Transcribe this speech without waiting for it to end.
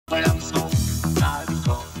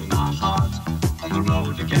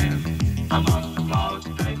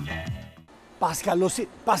Pascal,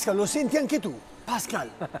 Pascal, lo senti anche tu?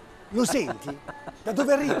 Pascal, lo senti? Da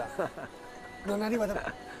dove arriva? Non arriva da...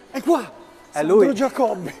 È qua! È lui! Sandro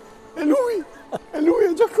Giacobbe! È lui! È lui,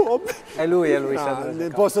 è Giacobbe! È lui, No,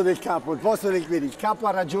 nel posto del capo, vedi, il capo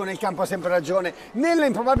ha ragione, il campo ha sempre ragione. Nelle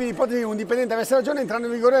improbabili ipotesi che un dipendente avesse ragione entrano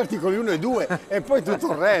in vigore articoli 1 e 2 e poi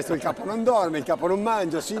tutto il resto, il capo non dorme, il capo non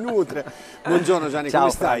mangia, si nutre. Buongiorno Gianni, ciao,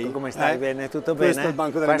 come stai? Franco, come stai? Bene, tutto bene? Questo è il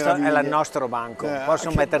banco delle Questo meraviglie. è il nostro banco,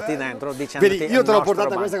 posso metterti dentro dicendoti Vedi, io te l'ho portata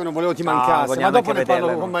banco. questa che non volevo ti mancasse, ma dopo ne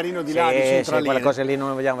parlo con Marino di là, di centraline. Quelle cose lì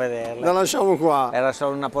non vogliamo vederle. La lasciamo qua. Era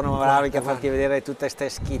solo una panoramica a farti vedere tutte queste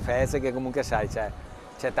schifezze che comunque sai,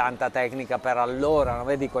 c'è tanta tecnica per allora, non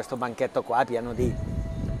vedi questo banchetto qua pieno di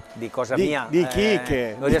cosa mia? Di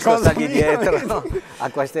chicche. Non riesco a stargli dietro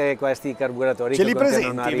a questi carburatori. Ce li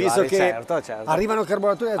presenti, visto che certo. arrivano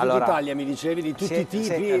carburatori da tutta Italia, mi dicevi, di tutti i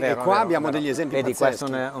tipi, vero, e qua abbiamo degli esempi vedi,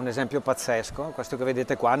 pazzeschi. questo è un esempio pazzesco, questo che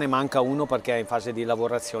vedete qua, ne manca uno perché è in fase di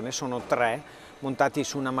lavorazione, sono 3 montati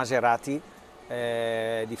su una Maserati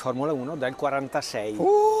di Formula 1 del 46.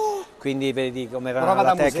 Quindi vedi com'era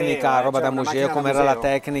la tecnica, roba da museo, com'era la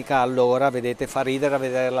tecnica allora, vedete, fa ridere a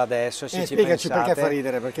vederla adesso. Spiegaci perché fa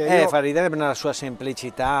ridere. Perché fa ridere nella sua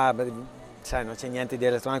semplicità, sai, non c'è niente di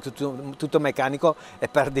elettronico, tutto meccanico e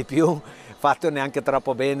per di più fatto neanche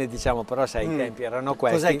troppo bene, diciamo, però sai, i tempi erano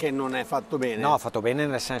questi. Cos'è che non è fatto bene? No, fatto bene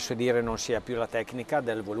nel senso di dire non sia più la tecnica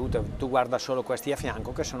del voluto, tu guarda solo questi a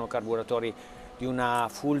fianco che sono carburatori di una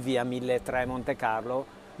Fulvia 1300 Monte Carlo,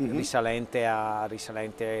 risalente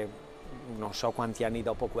non so quanti anni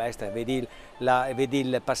dopo questa, vedi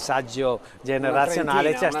il passaggio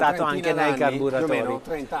generazionale c'è stato anche nei carburatori. Più o meno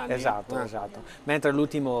 30 anni. Esatto. Mentre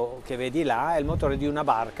l'ultimo che vedi là è il motore di una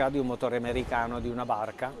barca, di un motore americano di una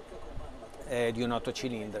barca, di un 8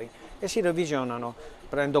 cilindri, e si revisionano.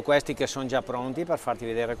 Prendo questi che sono già pronti per farti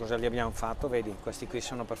vedere cosa gli abbiamo fatto, vedi, questi qui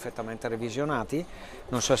sono perfettamente revisionati,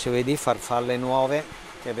 non so se vedi, farfalle nuove,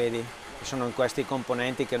 che vedi, sono in questi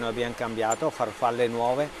componenti che noi abbiamo cambiato, farfalle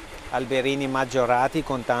nuove, alberini maggiorati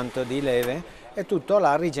con tanto di leve e tutta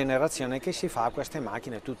la rigenerazione che si fa a queste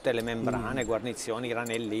macchine, tutte le membrane, guarnizioni,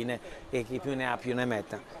 ranelline e chi più ne ha più ne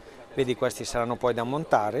metta. Vedi, questi saranno poi da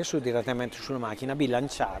montare direttamente sulla macchina,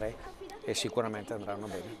 bilanciare e sicuramente andranno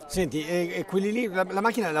bene. Senti, e quelli lì, la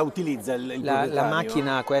macchina la utilizza il la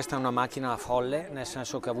macchina, questa è una macchina folle, nel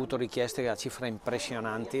senso che ha avuto richieste a cifre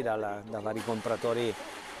impressionanti da vari compratori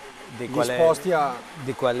disposti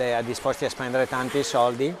a spendere tanti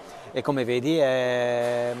soldi, e come vedi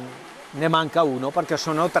ne manca uno perché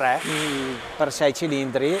sono 3 per 6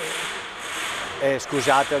 cilindri.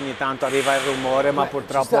 Scusate, ogni tanto arriva il rumore, ma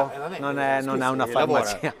purtroppo non è una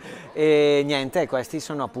farmacia. E niente, questi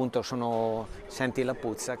sono appunto, senti la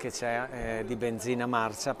puzza che c'è di benzina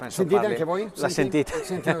marcia. Penso sentite anche voi? La sentite?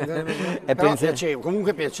 È piacevole,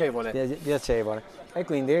 comunque piacevole. Piacevole. E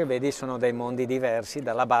quindi vedi, sono dei mondi diversi,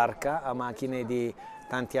 dalla barca a macchine di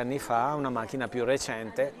tanti anni fa a una macchina più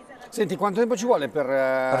recente. Senti, quanto tempo ci vuole per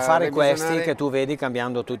fare questi che tu vedi,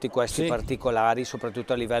 cambiando tutti questi particolari,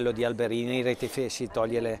 soprattutto a livello di alberini, si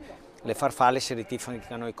toglie le farfalle, si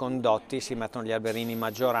rettificano i condotti, si mettono gli alberini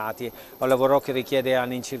maggiorati. È un lavoro che richiede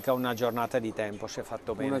all'incirca una giornata di tempo, se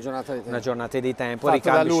fatto bene. Una giornata di tempo. Una giornata di tempo. Fatto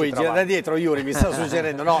da lui, da dietro Yuri mi sta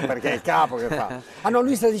suggerendo, no, perché è il capo che fa. Ah no,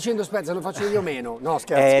 lui sta dicendo, aspetta, lo faccio io meno. No,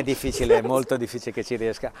 scherzo. È difficile, è molto difficile che ci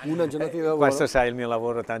riesca. Una giornata di lavoro. Questo sai, il mio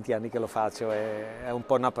lavoro, tanti anni che lo faccio, è un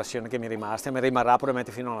po' una passione che mi è rimasta e mi rimarrà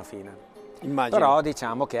probabilmente fino alla fine. Immagino. Però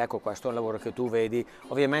diciamo che ecco, questo è un lavoro che tu vedi,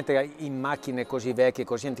 ovviamente in macchine così vecchie,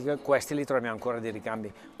 così antiche, questi li troviamo ancora di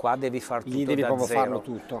ricambi. Qua devi far tutto devi da proprio zero, farlo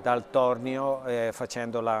tutto. Dal tornio,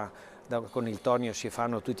 con il tornio si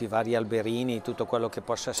fanno tutti i vari alberini, tutto quello che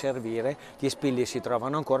possa servire, gli spilli si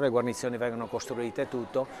trovano ancora, le guarnizioni vengono costruite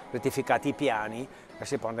tutto, rettificati i piani e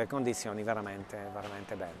si pongono in condizioni veramente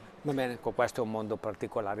belle. Va bene. Con questo è un mondo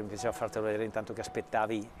particolare, mi piaceva fartelo vedere intanto che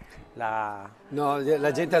aspettavi No,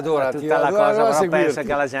 la gente adora tutta la cosa, però pensa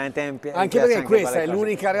che la gente anche perché questa è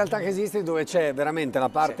l'unica realtà che esiste dove c'è veramente la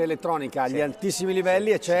parte elettronica agli altissimi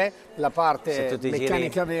livelli e c'è la parte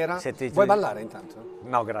meccanica vera. Vuoi ballare intanto?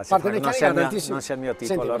 No, grazie. Non sia il mio tipo.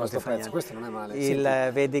 Senti, allora questo pezzo, questo non è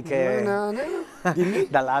male. Vedi che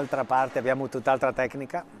dall'altra parte abbiamo tutt'altra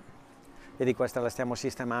tecnica. Vedi, questa la stiamo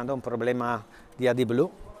sistemando, un problema di AD Blue.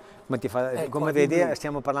 Come vedi,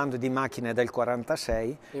 stiamo parlando di macchine del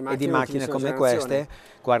 46 e di macchine come queste.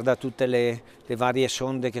 Guarda tutte le varie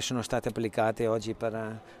sonde che sono state applicate oggi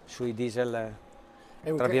sui diesel.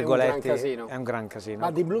 Tra virgolette, è un gran casino. Ma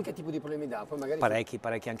AD Blue che tipo di problemi dà? Poi magari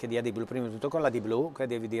parecchi anche di AD Blue. Prima di tutto con l'AD Blue, che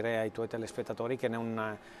devi dire ai tuoi telespettatori che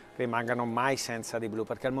non rimangano mai senza AD Blue,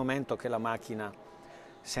 perché al momento che la macchina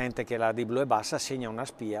sente che l'AD Blue è bassa, segna una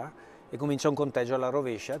spia e comincia un conteggio alla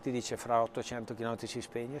rovescia, ti dice fra 800 km si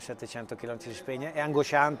spegne, 700 km si spegne, è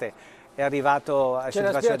angosciante, è arrivato, adesso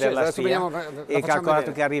ti faccio vedere la spia, e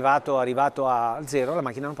calcolato che è arrivato a zero, la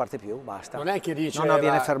macchina non parte più, basta. Non è che dice... No,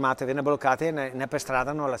 viene fermata, viene bloccata e ne per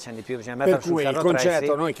strada non la accendi più, bisogna per mettere sul cui il ferro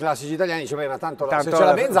concetto, noi classici italiani diciamo, ma tanto se c'è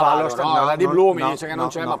la benza la di blu mi dice che non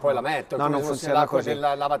c'è, ma poi la metto. No, non funziona così,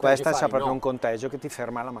 questa c'ha proprio un conteggio che ti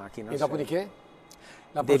ferma la macchina. E dopodiché?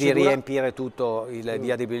 Devi riempire tutto,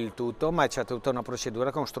 di adibire il tutto, ma c'è tutta una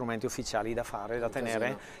procedura con strumenti ufficiali da fare, da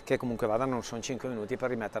tenere, che comunque vadano, non sono 5 minuti per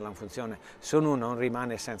rimetterla in funzione. Se uno non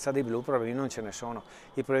rimane senza di blu, probabilmente non ce ne sono.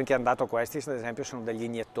 I problemi che hanno dato questi, ad esempio, sono degli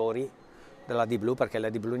iniettori della di blu, perché la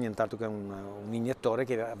di blu è nient'altro che un iniettore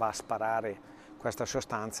che va a sparare questa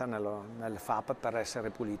sostanza nel FAP per essere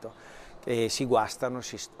pulito. E si guastano,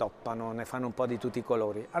 si stoppano, ne fanno un po' di tutti i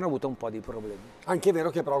colori. Hanno avuto un po' di problemi. Anche è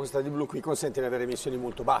vero che però questa di blu qui consente di avere emissioni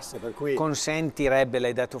molto basse, per cui... Consentirebbe,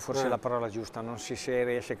 l'hai detto forse la parola giusta, non si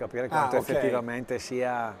riesce a capire quanto effettivamente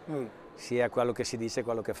sia quello che si dice e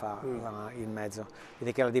quello che fa il mezzo.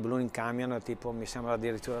 Vedi che la di blu in camion, tipo mi sembra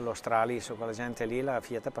addirittura l'Australia, su quella gente lì, la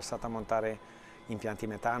Fiat è passata a montare impianti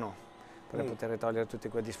metano per poter togliere tutti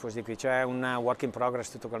quei dispositivi qui. C'è un work in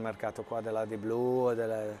progress tutto quel mercato qua della di blu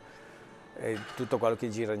e tutto quello che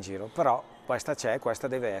gira in giro, però questa c'è, questa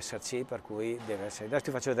deve esserci, per cui deve essere. Adesso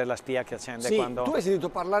ti faccio vedere la spia che accende quando... Tu hai sentito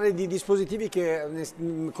parlare di dispositivi che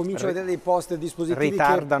comincio a vedere dei post dispositivi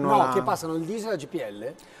ritardano che passano il diesel a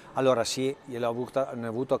GPL? Allora sì, ne ho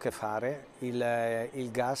avuto a che fare, il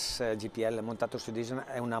gas GPL montato su diesel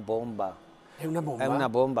è una bomba. È una bomba? È una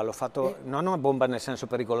bomba, l'ho fatto, non una bomba nel senso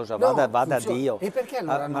pericoloso, va da Dio. E perché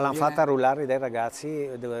allora ma l'hanno fatta rullare dei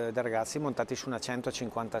ragazzi montati su una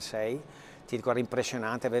 156, ti ricordo,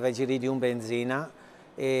 impressionante, aveva i giri di un benzina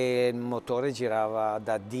e il motore girava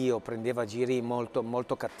da Dio, prendeva giri molto,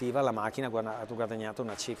 molto cattiva, la macchina ha guadagnato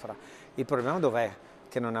una cifra. Il problema dov'è?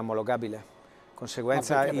 Che non è omologabile.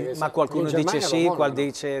 Conseguenza, ma qualcuno dice sì, qualcuno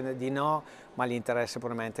dice di no, ma gli interessi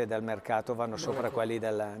probabilmente del mercato vanno sopra quelli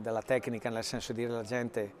della tecnica, nel senso di dire alla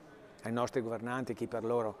gente, ai nostri governanti, chi per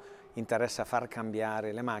loro interessa far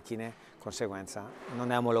cambiare le macchine, conseguenza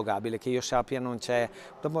non è omologabile, che io sappia non c'è.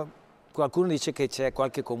 Qualcuno dice che c'è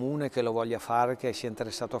qualche comune che lo voglia fare, che sia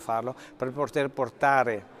interessato a farlo, per poter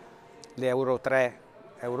portare le Euro 3,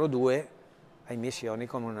 Euro 2 a emissioni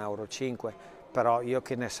con un Euro 5. Però io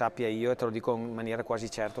che ne sappia io, e te lo dico in maniera quasi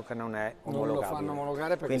certa, che non è omologabile. Non lo fanno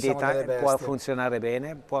omologare perché quindi siamo delle bestie. Può funzionare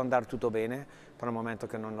bene, può andare tutto bene, però al momento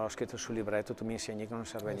che non l'ho scritto sul libretto tu mi insegni che non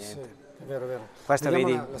serve a niente. Sì, è vero, è vero. Questa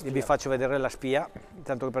vedi, vi faccio vedere la spia,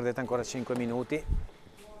 tanto che perdete ancora 5 minuti.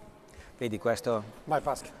 Vedi questo? Vai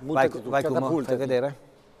Pasca, vai Kumo, fai vedere.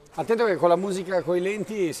 Attento che con la musica, con i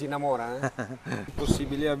lenti si innamora. È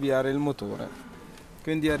possibile avviare il motore.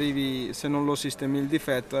 Quindi arrivi, se non lo sistemi il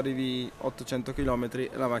difetto, arrivi 800 km e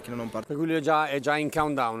la macchina non parte. Per cui lui è già in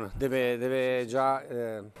countdown, deve già...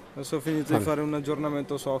 Adesso ho finito di fare un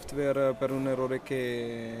aggiornamento software per un errore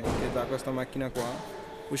che dà questa macchina qua.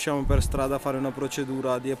 Usciamo per strada a fare una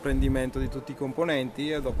procedura di apprendimento di tutti i componenti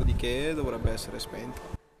e dopodiché dovrebbe essere spento.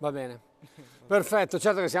 Va bene. Perfetto,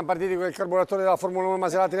 certo che siamo partiti con il carburatore della Formula 1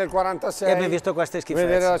 Maserati del 46. E abbiamo visto queste schifezze.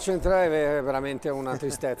 Vedere la centrale è veramente una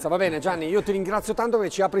tristezza. Va bene Gianni, io ti ringrazio tanto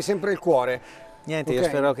perché ci apri sempre il cuore. Niente, io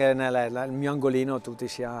spero che nel mio angolino tu ti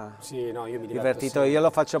sia divertito. Io lo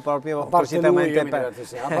faccio proprio appositamente a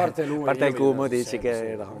parte lui. A parte il Kumo dici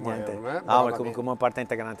che no, niente. No, il Kumo è parte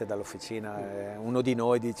integrante dell'officina, è uno di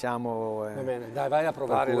noi, diciamo. Va bene, dai, vai a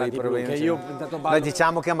provare la DB, che io intanto ballo.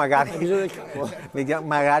 Diciamo che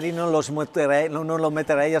magari non lo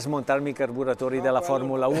metterei a smontarmi i carburatori della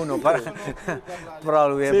Formula 1, però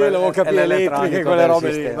lui è l'elettronico, quelle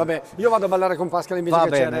robe lì. Vabbè, io vado a ballare con Pascal invece che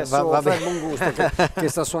c'è adesso Fred Bongusto. Che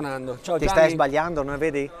sta suonando. Ciao Gianni. Ti stai sbagliando, non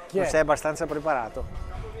vedi? Non sei abbastanza preparato.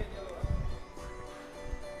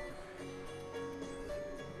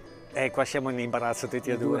 Qua siamo in imbarazzo tutti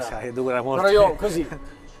e due, sai, è dura molto. Però io così.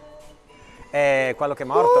 Quello che è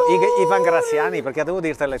morto, Ivan Graziani, perché devo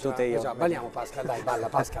dirtele tutte io. Balliamo Pascal, dai, balla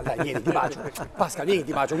Pascal, dai, vieni, ti bacio. Pascal, vieni,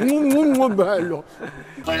 ti bacio. Bello.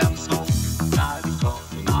 I am so glad it's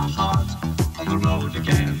in our heart on the road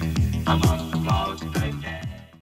again. I'm on